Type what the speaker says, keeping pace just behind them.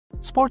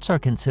Sports are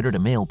considered a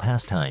male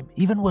pastime,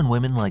 even when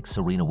women like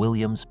Serena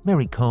Williams,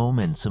 Mary Kom,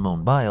 and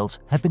Simone Biles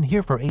have been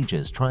here for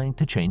ages trying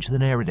to change the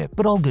narrative.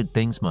 But all good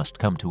things must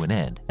come to an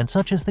end, and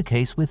such is the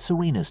case with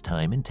Serena's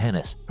time in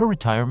tennis. Her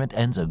retirement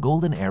ends a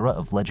golden era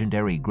of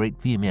legendary great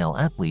female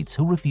athletes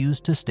who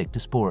refused to stick to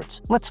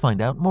sports. Let's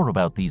find out more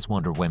about these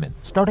Wonder Women,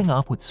 starting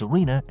off with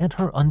Serena and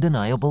her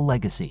undeniable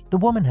legacy. The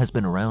woman has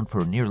been around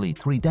for nearly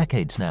 3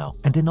 decades now,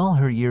 and in all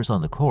her years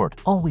on the court,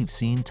 all we've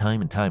seen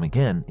time and time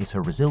again is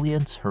her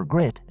resilience, her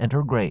grit, and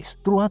her grace.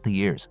 Throughout the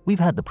years, we've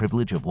had the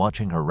privilege of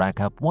watching her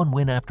rack up one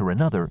win after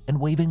another and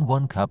waving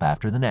one cup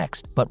after the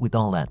next. But with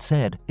all that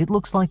said, it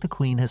looks like the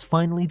Queen has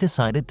finally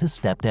decided to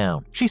step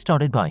down. She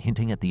started by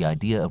hinting at the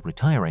idea of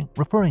retiring,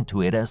 referring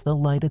to it as the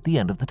light at the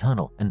end of the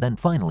tunnel, and then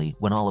finally,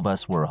 when all of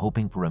us were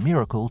hoping for a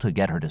miracle to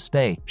get her to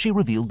stay, she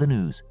revealed the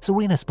news.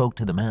 Serena spoke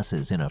to the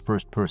masses in a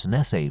first-person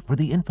essay for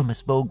the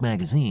infamous Vogue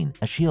magazine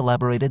as she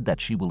elaborated that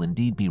she will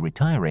indeed be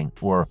retiring,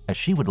 or as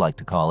she would like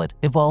to call it,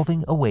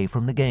 evolving away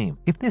from the game.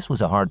 If this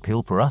was a hard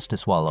pill for us to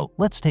swallow,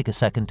 let's take a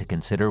second to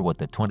consider what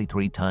the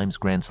 23 times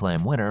Grand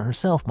Slam winner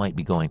herself might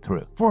be going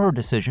through. For her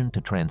decision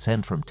to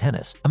transcend from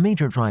tennis, a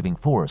major driving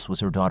force was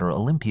her daughter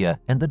Olympia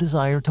and the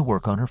desire to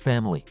work on her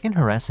family. In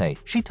her essay,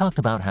 she talked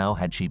about how,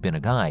 had she been a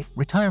guy,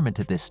 retirement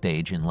at this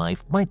stage in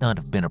life might not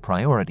have been a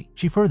priority.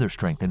 She further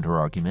strengthened her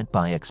argument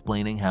by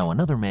explaining how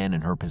another man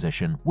in her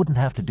position wouldn't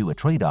have to do a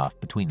trade-off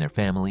between their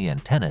family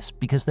and tennis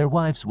because their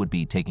wives would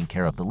be taking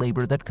care of the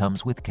labor that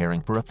comes with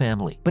caring for a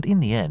family. But in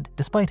the end,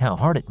 despite how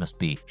hard it must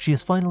be, she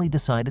has finally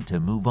decided to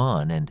move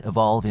on and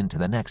evolve into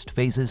the next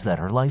phases that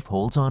her life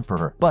holds on for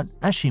her. But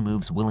as she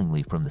moves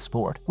willingly from the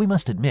sport, we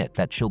must admit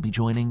that she'll be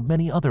joining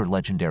many other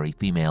legendary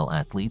female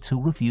athletes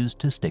who refused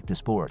to stick to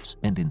sports,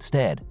 and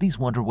instead, these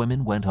Wonder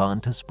Women went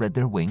on to spread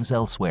their wings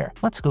elsewhere.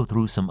 Let's go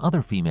through some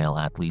other female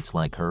athletes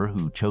like her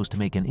who chose to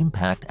make an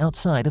impact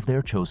outside of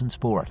their chosen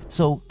sport.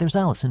 So there's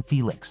Allyson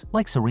Felix.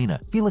 Like Serena,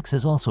 Felix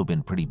has also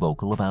been pretty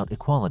vocal about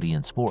equality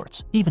in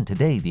sports. Even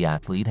today, the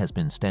athlete has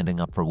been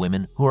standing up for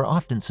women who are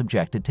often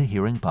subjected to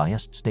hearing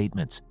biased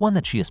statements. One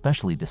that she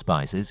especially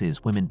despises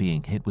is women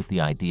being hit with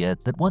the idea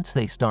that once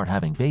they start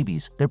having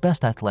babies, their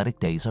best athletic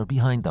days are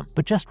behind them.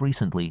 But just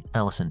recently,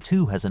 Allyson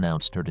too has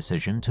announced her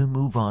decision to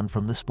move on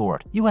from the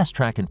sport. U.S.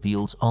 track and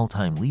field's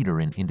all-time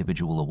leader in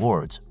individual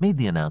awards made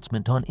the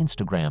announcement on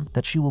Instagram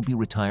that she will be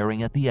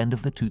retiring at the end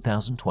of the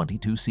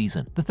 2022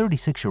 season. The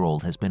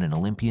 36-year-old has been an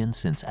Olympian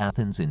since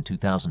Athens in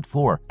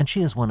 2004, and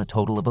she has won a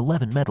total of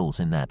 11 medals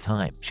in that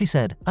time. She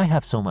said, "I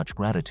have so much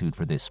gratitude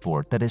for this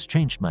sport that has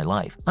changed my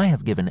life. I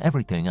have given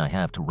everything I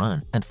have to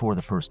run, and for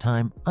the first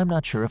time, I'm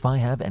not sure if I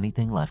have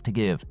anything left to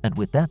give." And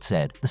with that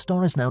said, the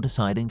star is now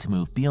deciding to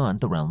move beyond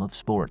the realm of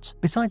sports.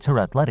 Besides her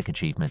athletic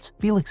achievements,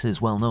 Felix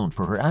is well known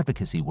for her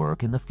advocacy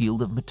work in the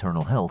field of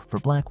maternal health for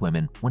Black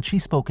women when she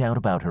spoke out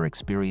about her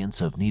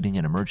experience of needing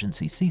an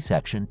emergency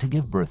C-section to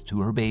give birth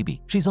to her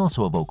baby. She's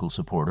also a vocal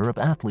supporter of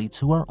athletes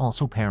who are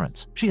also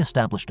parents. She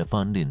established a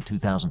fund in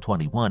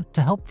 2021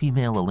 to help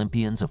female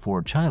Olympians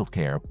afford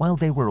childcare while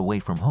they were away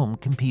from home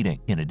competing.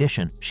 In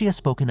addition, she has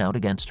spoken out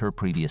against her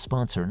previous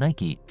sponsor,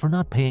 Nike, for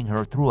not paying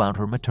her throughout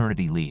her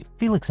maternity leave.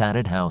 Felix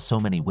added how so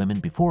many women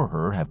before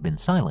her have been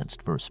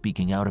silenced for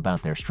speaking out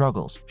about their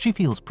struggles. She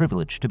feels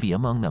privileged to be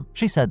among them.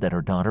 She said that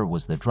her daughter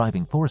was the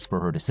driving force for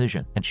her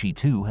decision, and she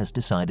too has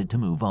decided to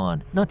move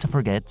on. Not to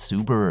forget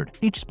Sue Bird.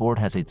 Each sport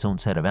has its own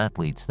set of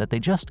athletes that they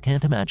just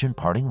can't imagine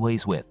parting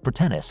ways with. For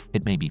tennis,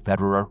 it may be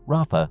Federer,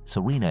 Rafa,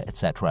 Serena,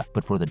 etc.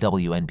 But for the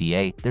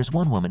WNBA, there's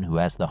one woman who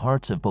has the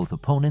hearts of both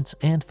opponents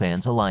and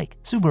fans alike.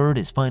 Sue Bird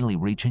is finally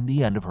reaching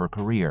the end of her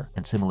career,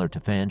 and similar to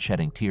fans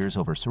shedding tears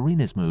over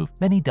Serena's move,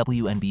 many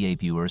WNBA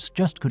viewers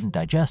just couldn't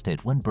digest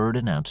it when Bird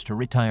announced her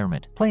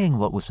retirement. Playing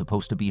what was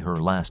supposed to be her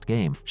last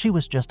game, she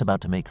was just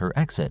about to make her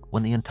exit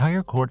when the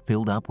entire court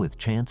filled up with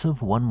chants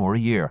of one more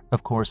year.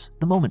 Of course,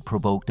 the moment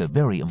provoked a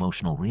very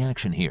emotional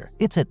reaction here.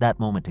 It's at that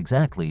moment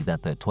exactly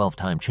that the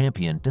 12-time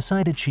champion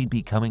decided she'd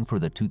be coming for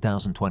the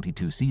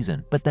 2022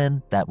 season, but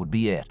then that would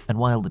be it. And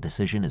while the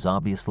decision is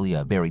obviously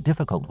a very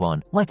difficult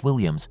one, like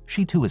Williams,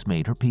 she too has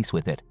made her peace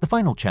with it. The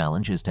final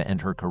challenge is to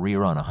end her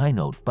career on a high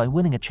note by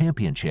winning a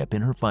championship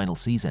in her final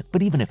season.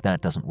 But even if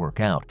that doesn't work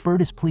out,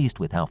 Bird is pleased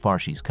with how far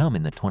she's come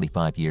in the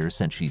 25 years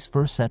since she's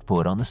first set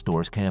foot on the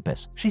store's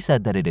campus. She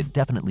said that it'd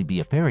definitely be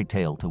a fairy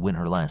tale to win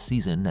her last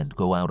season and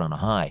go out on a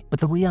high, but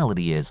the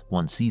reality is,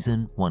 one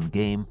season, one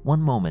game,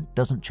 one moment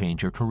doesn't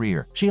change her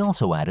career. She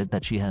also added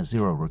that she has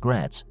zero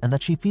regrets and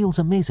that she feels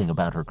amazing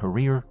about her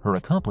career, her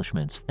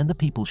accomplishments, and the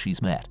people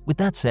she's met. With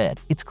that said,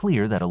 it's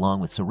clear that along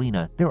with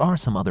Serena, there are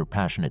some other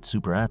passionate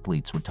super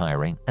athletes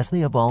retiring as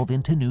they evolve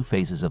into new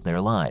phases of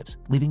their lives,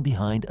 leaving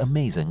behind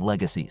amazing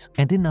legacies.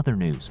 And in other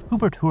news,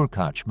 Hubert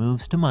Hurkacz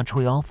moves to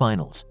Montreal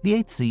finals. The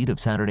 8th seed of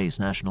Saturday's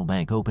National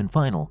Bank Open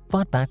final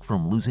fought back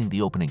from losing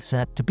the opening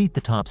set to beat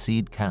the top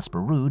seed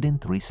Casper Ruud in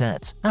 3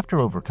 sets. After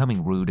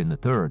overcoming Ruud in the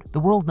third, the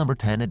world number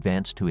 10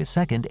 advanced to his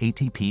second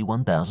ATP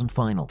 1000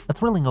 final. A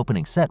thrilling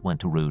opening set went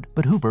to Ruud,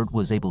 but Hubert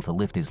was able to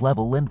lift his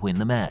level and win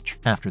the match.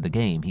 After the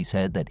game, he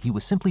said that he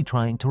was simply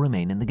trying to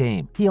remain in the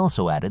game. He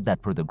also added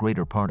that for the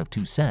greater part of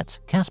 2 sets,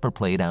 Casper never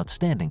played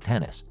outstanding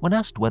tennis. When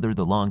asked whether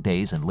the long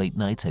days and late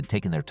nights had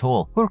taken their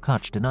toll,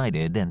 Hurkacz denied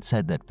it and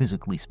said that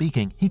physically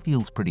speaking, he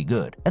feels pretty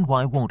good. And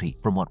why won't he?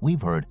 From what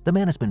we've heard, the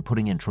man has been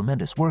putting in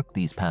tremendous work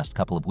these past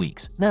couple of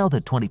weeks. Now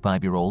the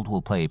 25-year-old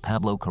will play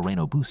Pablo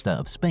Carreno Busta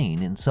of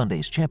Spain in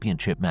Sunday's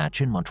championship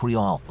match in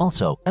Montreal.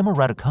 Also, Emma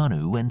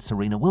Raducanu and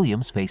Serena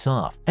Williams face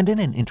off. And in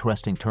an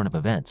interesting turn of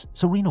events,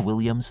 Serena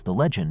Williams, the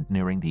legend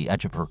nearing the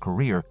edge of her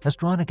career, has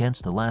drawn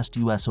against the last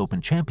US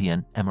Open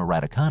champion, Emma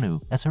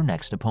Raducanu, as her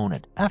next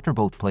opponent. After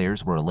both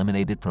players were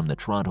eliminated from the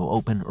Toronto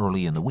Open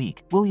early in the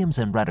week, Williams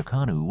and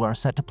Raducanu are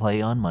set to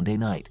play on Monday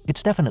night.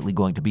 It's definitely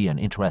going to be an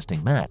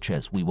interesting match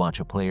as we watch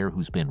a player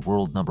who's been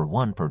world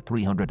 #1 for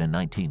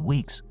 319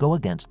 weeks go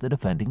against the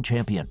defending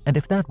champion. And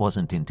if that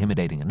wasn't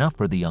intimidating enough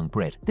for the young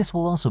Brit, this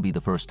will also be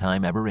the first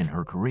time ever in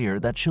her career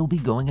that she'll be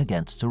going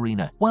against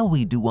Serena. While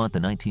we do want the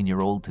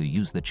 19-year-old to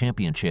use the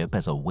championship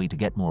as a way to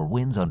get more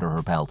wins under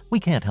her belt, we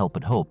can't help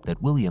but hope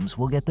that Williams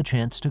will get the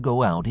chance to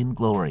go out in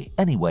glory.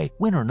 Anyway,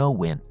 win or no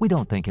win, we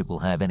don't think it will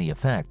have any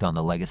effect on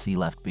the legacy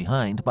left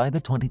behind by the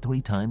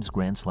 23 times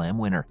Grand Slam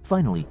winner.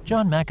 Finally,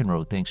 John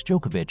McEnroe thinks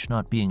Djokovic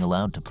not being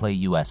allowed to play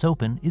US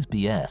Open is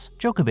BS.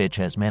 Djokovic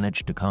has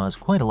managed to cause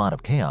quite a lot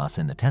of chaos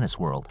in the tennis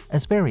world,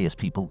 as various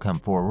people come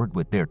forward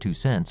with their 2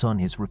 cents on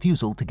his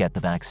refusal to get the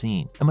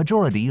vaccine. A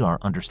majority are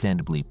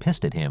understandably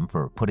pissed at him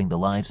for putting the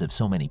lives of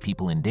so many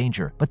people in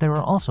danger, but there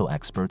are also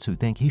experts who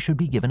think he should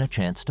be given a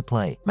chance to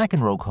play.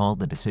 McEnroe called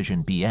the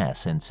decision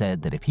BS and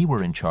said that if he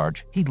were in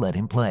charge, he'd let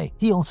him play.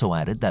 He also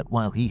added that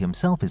while he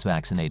himself is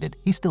vaccinated,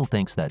 he still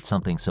thinks that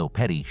something so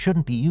petty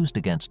shouldn't be used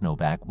against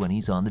Novak when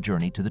he's on the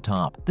journey to the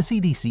top. The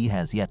CDC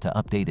has yet to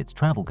update its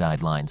travel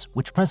guidelines,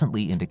 which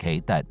presently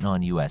indicate that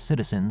non-US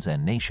citizens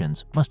and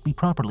nations must be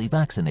properly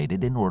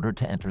vaccinated in order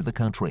to enter the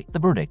country. The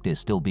verdict is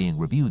still being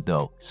reviewed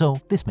though, so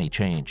this may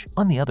change.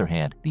 On the other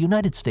hand, the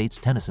United States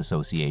Tennis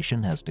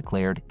Association has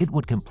declared it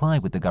would comply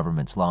with the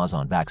government's laws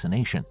on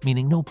vaccination,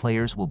 meaning no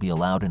players will be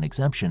allowed an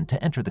exemption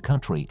to enter the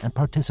country and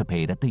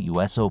participate at the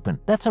US Open.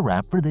 That's a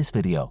wrap for this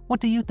video. What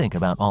do you think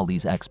about all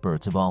these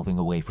experts evolving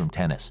away from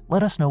tennis?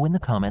 Let us know in the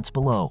comments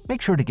below.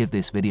 Make sure to give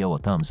this video a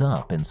thumbs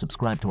up and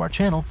subscribe to our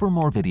channel for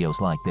more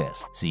videos like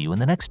this. See you in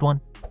the next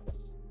one.